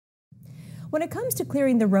When it comes to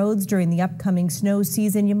clearing the roads during the upcoming snow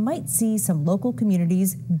season, you might see some local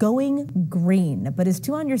communities going green. But as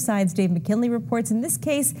Two on Your Side's Dave McKinley reports, in this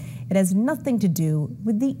case, it has nothing to do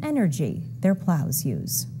with the energy their plows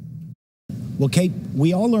use. Well, Kate,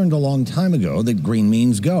 we all learned a long time ago that green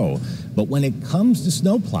means go. But when it comes to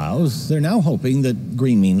snow plows, they're now hoping that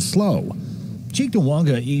green means slow.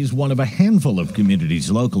 Cheektowaga is one of a handful of communities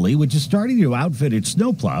locally which is starting to outfit its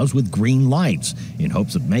snowplows with green lights in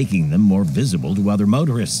hopes of making them more visible to other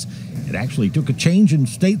motorists. It actually took a change in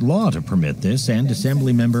state law to permit this, and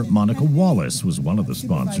Assemblymember Monica Wallace was one of the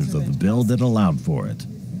sponsors of the bill that allowed for it.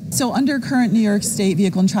 So under current New York State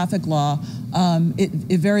vehicle and traffic law, it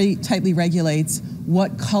very tightly regulates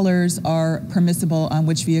what colors are permissible on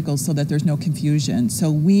which vehicles so that there's no confusion.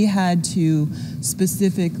 So we had to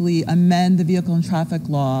specifically amend the vehicle and traffic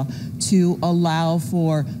law to allow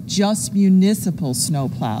for just municipal snow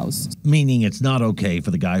plows. Meaning it's not okay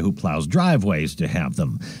for the guy who plows driveways to have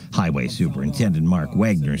them. Highway Superintendent Mark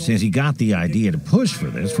Wagner says he got the idea to push for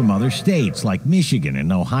this from other states like Michigan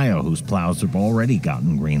and Ohio, whose plows have already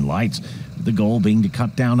gotten green lights. The goal being to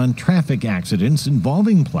cut down on traffic accidents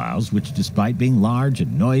involving plows, which despite being large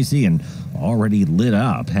and noisy and already lit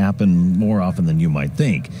up, happen more often than you might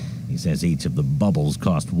think. He says each of the bubbles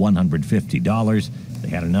cost $150. They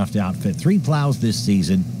had enough to outfit 3 plows this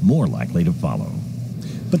season, more likely to follow.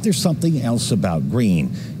 But there's something else about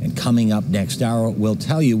green, and coming up next hour, we'll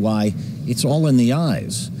tell you why it's all in the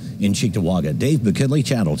eyes. In Cheektowaga, Dave McKinley,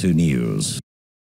 Channel 2 News.